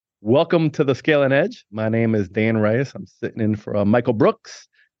Welcome to the Scale and Edge. My name is Dan Reyes. I'm sitting in for Michael Brooks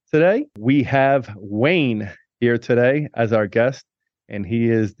today. We have Wayne here today as our guest, and he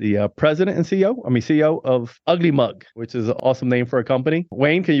is the president and CEO of Ugly Mug, which is an awesome name for a company.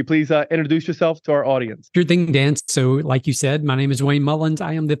 Wayne, can you please introduce yourself to our audience? Sure thing, Dan. So like you said, my name is Wayne Mullins.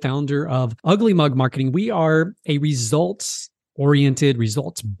 I am the founder of Ugly Mug Marketing. We are a results-oriented,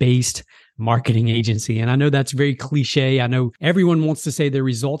 results-based marketing agency. And I know that's very cliche. I know everyone wants to say they're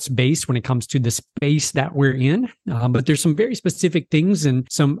results based when it comes to the space that we're in. But there's some very specific things and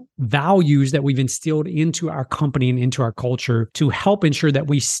some values that we've instilled into our company and into our culture to help ensure that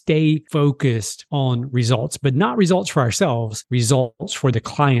we stay focused on results, but not results for ourselves, results for the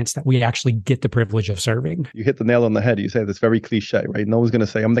clients that we actually get the privilege of serving. You hit the nail on the head. You say that's very cliche, right? No one's going to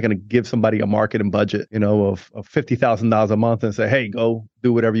say, I'm not going to give somebody a marketing budget, of $50,000 a month and say, hey, go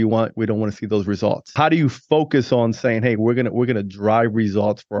do whatever you want. We don't want to see those results. How do you focus on saying, hey, we're gonna drive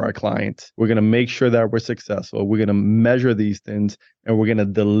results for our clients. We're gonna make sure that we're successful. We're gonna measure these things and we're gonna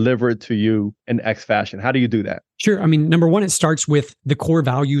deliver it to you in X fashion. How do you do that? Sure. I mean, number one, it starts with the core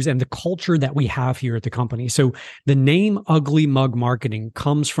values and the culture that we have here at the company. So the name Ugly Mug Marketing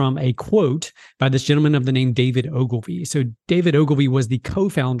comes from a quote by this gentleman of the name David Ogilvy. So David Ogilvy was the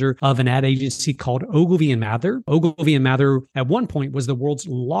co-founder of an ad agency called Ogilvy & Mather. Ogilvy & Mather at one point was the world's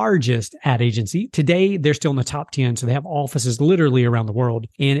largest ad agency. Today, they're still in the top 10. So they have offices literally around the world.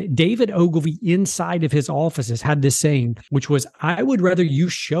 And David Ogilvy inside of his offices had this saying, which was, I would rather you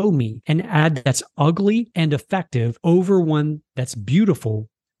show me an ad that's ugly and effective over one that's beautiful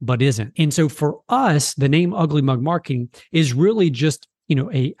but isn't. And so for us, the name Ugly Mug Marketing is really just,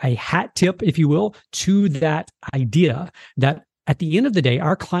 a hat tip, if you will, to that idea that at the end of the day,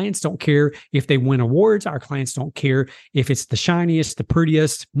 our clients don't care if they win awards. Our clients don't care if it's the shiniest, the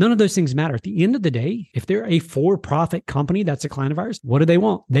prettiest. None of those things matter. At the end of the day, if they're a for-profit company that's a client of ours, what do they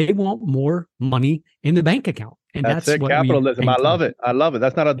want? They want more money in the bank account. And that's it. Capitalism. I love it. I love it.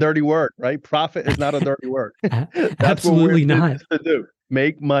 That's not a dirty word, right? Profit is not a dirty word. That's Absolutely what we're not. To do.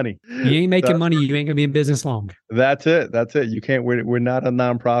 Make money. You ain't making money. You ain't gonna be in business long. That's it. That's it. You can't. We're not a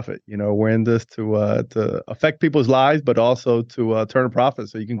nonprofit. We're in this to affect people's lives, but also to turn a profit,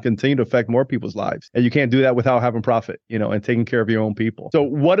 so you can continue to affect more people's lives. And you can't do that without having profit. And taking care of your own people. So,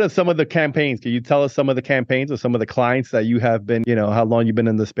 what are some of the campaigns? Can you tell us some of the campaigns or some of the clients that you have been? How long you've been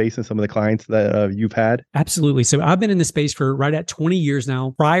in the space and some of the clients that you've had? Absolutely. So, I've been in the space for right at 20 years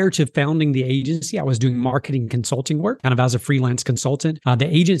now. Prior to founding the agency, I was doing marketing consulting work, kind of as a freelance consultant. The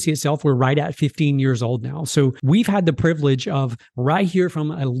agency itself, we're right at 15 years old now. So we've had the privilege of right here from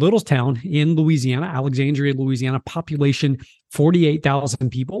a little town in Louisiana, Alexandria, Louisiana, population 48,000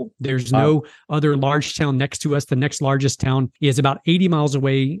 people. There's no other large town next to us. The next largest town is about 80 miles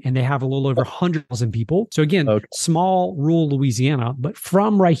away, and they have a little over 100,000 people. So again, small rural Louisiana. But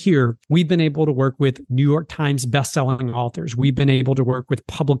from right here, we've been able to work with New York Times bestselling authors. We've been able to work with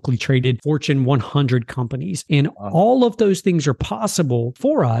publicly traded Fortune 100 companies. And all of those things are possible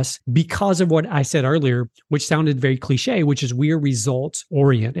for us because of what I said earlier, which sounded very cliche, which is we're results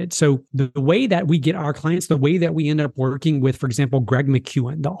oriented. So the way that we get our clients, the way that we end up working with, for example, Greg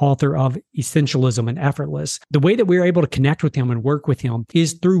McKeown, the author of Essentialism and Effortless, the way that we're able to connect with him and work with him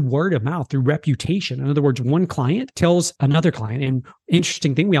is through word of mouth, through reputation. In other words, one client tells another client. And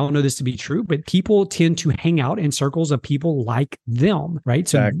interesting thing, we all know this to be true, but people tend to hang out in circles of people like them, right?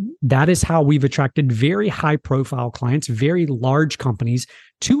 So that is how we've attracted very high profile clients, very large companies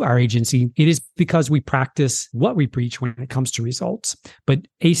to our agency. It is because we practice what we preach when it comes to results. But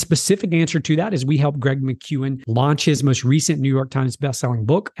a specific answer to that is we helped Greg McKeown launch his most recent New York Times bestselling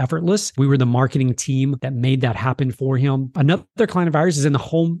book, Effortless. We were the marketing team that made that happen for him. Another client of ours is in the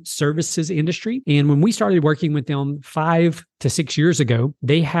home services industry. And when we started working with them 5 to 6 years ago,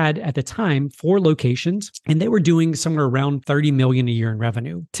 they had at the time 4 locations and they were doing somewhere around 30 million a year in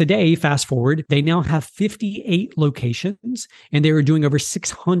revenue. Today, fast forward, they now have 58 locations and they were doing over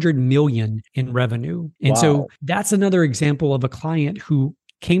 600 million in revenue. And so that's another example of a client who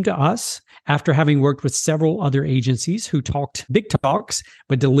came to us after having worked with several other agencies who talked big talks,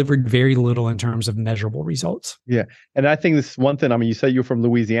 but delivered very little in terms of measurable results. Yeah. And I think this is one thing. I mean, you said you're from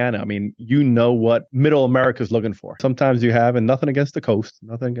Louisiana. I mean, what middle America is looking for. Sometimes you have, and nothing against the coast,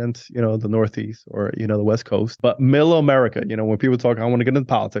 nothing against, the Northeast or, the West Coast, but middle America, when people talk, I want to get into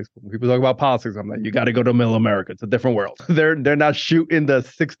politics. When people talk about politics, I'm like, you got to go to middle America. It's a different world. They're not shooting the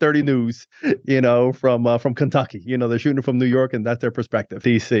 6:30 news, from Kentucky. They're shooting from New York, and that's their perspective.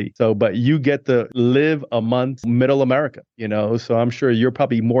 DC. So, but you get to live amongst middle America, so I'm sure you're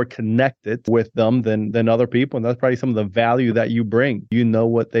probably more connected with them than other people. And that's probably some of the value that you bring. You know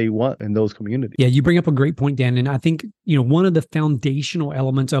what they want in those communities. Yeah, you bring up a great point, Dan. And I think, one of the foundational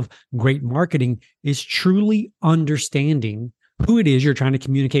elements of great marketing is truly understanding who it is you're trying to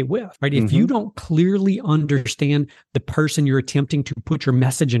communicate with, right? If you don't clearly understand the person you're attempting to put your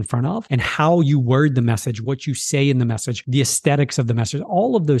message in front of and how you word the message, what you say in the message, the aesthetics of the message,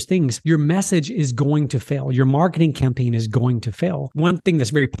 all of those things, your message is going to fail. Your marketing campaign is going to fail. One thing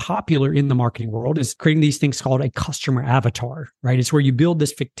that's very popular in the marketing world is creating these things called a customer avatar, right? It's where you build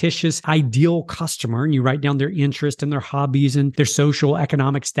this fictitious ideal customer and you write down their interests and their hobbies and their social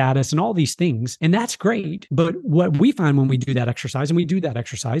economic status and all these things. And that's great. But what we find when we do that exercise, and we do that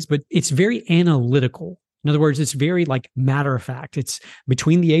exercise, but it's very analytical. In other words, it's very matter of fact. It's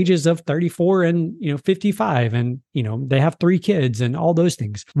between the ages of 34 and 55, and they have 3 kids and all those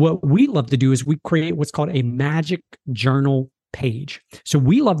things. What we love to do is we create what's called a magic journal page. So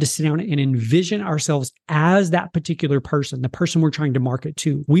we love to sit down and envision ourselves as that particular person, the person we're trying to market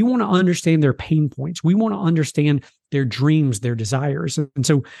to. We want to understand their pain points. We want to understand their dreams, their desires. And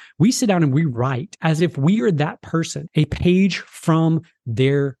so we sit down and we write as if we are that person, a page from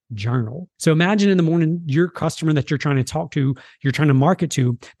their journal. So imagine in the morning, your customer that you're trying to talk to, you're trying to market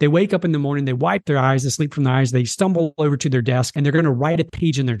to, they wake up in the morning, they wipe their eyes, they sleep from their eyes, they stumble over to their desk and they're going to write a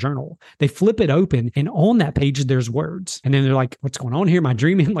page in their journal. They flip it open and on that page, there's words. And then they're like, what's going on here? Am I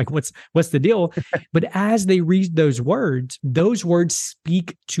dreaming? What's the deal? But as they read those words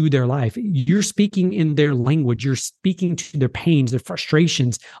speak to their life. You're speaking in their language. You're speaking to their pains, their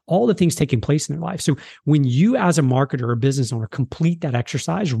frustrations, all the things taking place in their life. So when you as a marketer or business owner complete that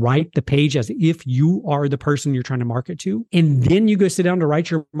exercise, write the page as if you are the person you're trying to market to, and then you go sit down to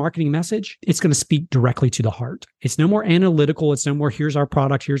write your marketing message, it's going to speak directly to the heart. It's no more analytical. It's no more, here's our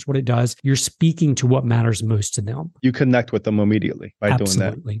product, here's what it does. You're speaking to what matters most to them. You connect with them immediately by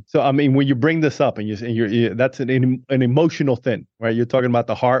Absolutely. doing that. So, I mean, when you bring this up and you're that's an emotional thing, right? You're talking about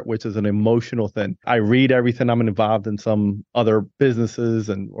the heart, which is an emotional thing. I read everything. I'm involved in some other businesses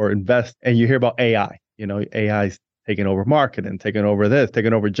or invest, and you hear about AI. AI's taking over marketing, taking over this,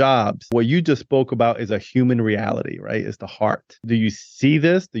 taking over jobs. What you just spoke about is a human reality, right? It's the heart. Do you see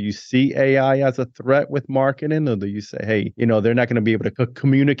this? Do you see AI as a threat with marketing? Or do you say, hey, they're not going to be able to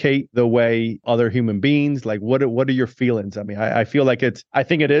communicate the way other human beings? Like, what are your feelings? I mean, I feel like I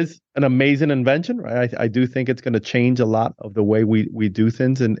think it is an amazing invention, right? I do think it's going to change a lot of the way we do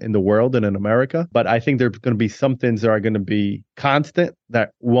things in the world and in America. But I think there's going to be some things that are going to be constant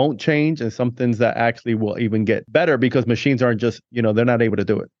that won't change, and some things that actually will even get better because machines aren't just, they're not able to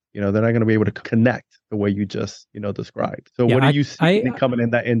do it. They're not going to be able to connect the way you just, described. So what do you see coming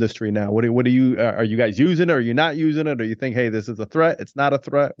in that industry now? What do you, are you guys using it? Are you not using it? Or you think, hey, this is a threat? It's not a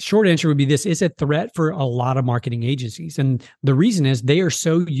threat? Short answer would be this is a threat for a lot of marketing agencies. And the reason is they are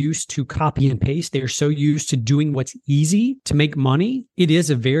so used to copy and paste. They are so used to doing what's easy to make money. It is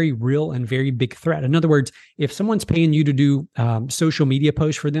a very real and very big threat. In other words, if someone's paying you to do social media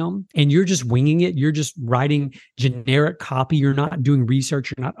posts for them and you're just winging it, you're just writing generic copy, you're not doing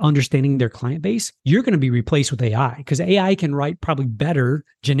research, you're not understanding their client base, you're going to be replaced with AI because AI can write probably better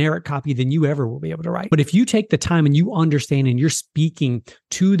generic copy than you ever will be able to write. But if you take the time and you understand and you're speaking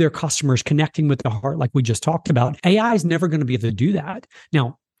to their customers, connecting with the heart, like we just talked about, AI is never going to be able to do that.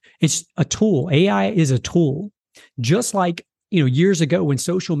 Now, it's a tool. AI is a tool. Just like years ago when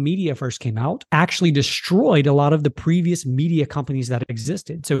social media first came out, actually destroyed a lot of the previous media companies that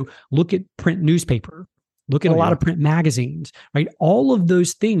existed. So look at print newspaper. Look at a lot of print magazines, right? All of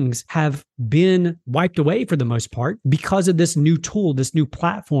those things have been wiped away for the most part because of this new tool, this new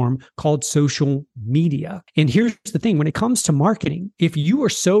platform called social media. And here's the thing, when it comes to marketing, if you are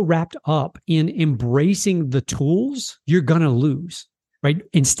so wrapped up in embracing the tools, you're going to lose. Right?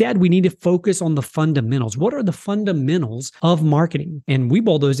 Instead, we need to focus on the fundamentals. What are the fundamentals of marketing? And we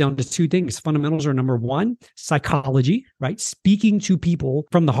boil those down to 2 things. Fundamentals are number 1, psychology, right? Speaking to people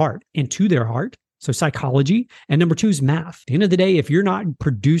from the heart and to their heart. So psychology. And number 2 is math. At the end of the day, if you're not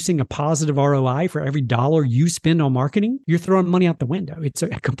producing a positive ROI for every dollar you spend on marketing, you're throwing money out the window. It's a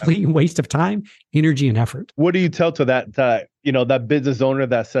complete waste of time, energy, and effort. What do you tell to that business owner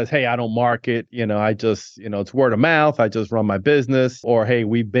that says, hey, I don't market, I just, it's word of mouth. I just run my business. Or, hey,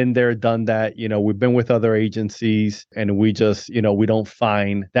 we've been there, done that. We've been with other agencies and we just, we don't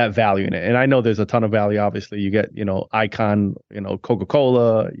find that value in it. And I know there's a ton of value. Obviously, you get, Icon,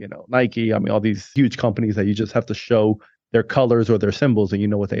 Coca-Cola, Nike. I mean, all these huge companies that you just have to show their colors or their symbols and you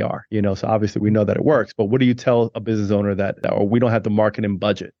know what they are, so obviously we know that it works. But what do you tell a business owner that, or we don't have the marketing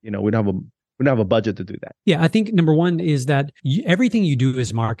budget, we don't We don't have a budget to do that. Yeah, I think number one is that everything you do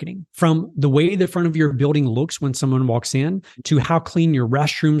is marketing. From the way the front of your building looks when someone walks in, to how clean your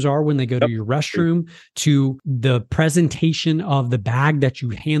restrooms are when they go to your restroom, to the presentation of the bag that you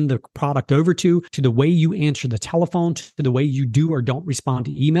hand the product over to the way you answer the telephone, to the way you do or don't respond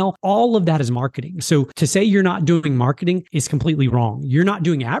to email. All of that is marketing. So to say you're not doing marketing is completely wrong. You're not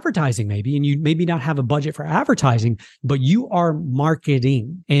doing advertising maybe, and you maybe not have a budget for advertising, but you are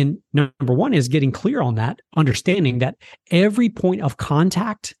marketing. And number one is getting clear on that, understanding that every point of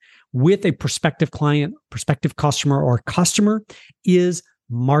contact with a prospective client, prospective customer, or customer is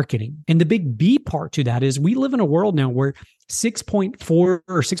marketing. And the big B part to that is we live in a world now where 6.4 or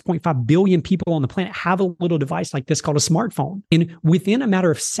 6.5 billion people on the planet have a little device like this called a smartphone. And within a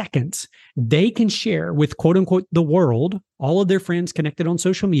matter of seconds, they can share with quote unquote the world, all of their friends connected on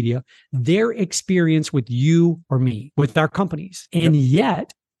social media, their experience with you or me, with our companies. And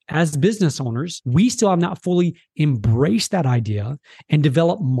yet, as business owners, we still have not fully embraced that idea and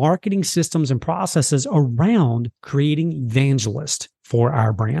developed marketing systems and processes around creating evangelists for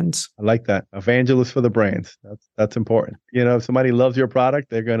our brands. I like that. Evangelists for the brands. That's important. If somebody loves your product,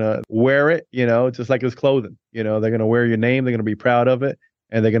 they're going to wear it, just like it's clothing. They're going to wear your name. They're going to be proud of it.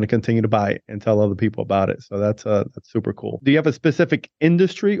 And they're going to continue to buy it and tell other people about it. So that's super cool. Do you have a specific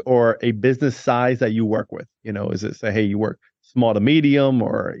industry or a business size that you work with? Is it say, hey, you work small to medium,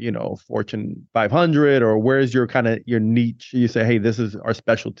 or Fortune 500, or where's your kind of your niche? You say, hey, this is our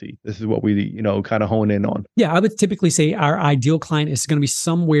specialty. This is what we kind of hone in on. Yeah, I would typically say our ideal client is going to be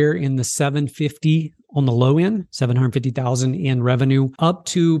somewhere in the 750 on the low end, 750,000 in revenue, up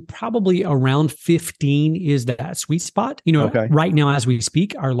to probably around 15 is that sweet spot. Right now, as we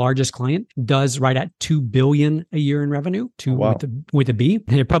speak, our largest client does right at 2 billion a year in revenue with a B.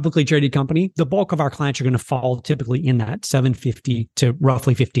 They're a publicly traded company. The bulk of our clients are going to fall typically in that 750 to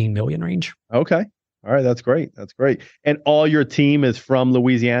roughly 15 million range. Okay. All right. That's great. That's great. And all your team is from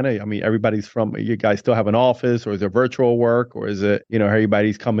Louisiana? I mean, everybody's from, you guys still have an office, or is there virtual work, or is it,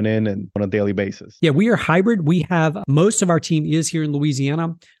 everybody's coming in and on a daily basis? Yeah, we are hybrid. We have most of our team is here in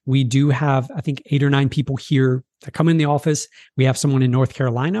Louisiana. We do have, I think, 8 or 9 people here that come in the office. We have someone in North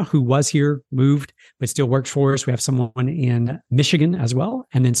Carolina who was here, moved, but still works for us. We have someone in Michigan as well.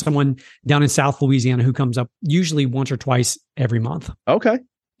 And then someone down in South Louisiana who comes up usually once or twice every month. Okay.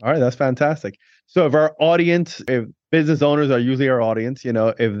 All right. That's fantastic. So if business owners are usually our audience,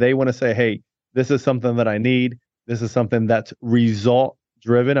 if they want to say, hey, this is something that I need, this is something that's result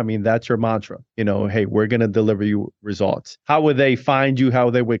driven. I mean, that's your mantra, hey, we're going to deliver you results. How would they find you? How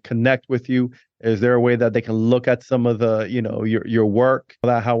they would connect with you? Is there a way that they can look at some of the, your work?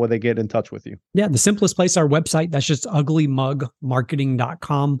 How would they get in touch with you? Yeah, the simplest place, our website, that's just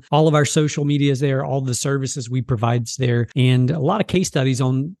uglymugmarketing.com. All of our social media is there. All the services we provide is there. And a lot of case studies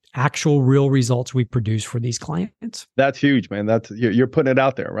on actual real results we produce for these clients. That's huge, man. You're putting it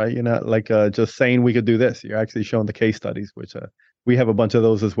out there, right? You're not like just saying we could do this. You're actually showing the case studies, which we have a bunch of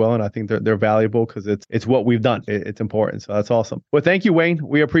those as well. And I think they're valuable because it's what we've done. It's important. So that's awesome. Well, thank you, Wayne.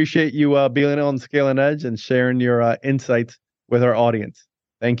 We appreciate you being on Scale and Edge and sharing your insights with our audience.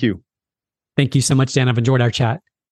 Thank you. Thank you so much, Dan. I've enjoyed our chat.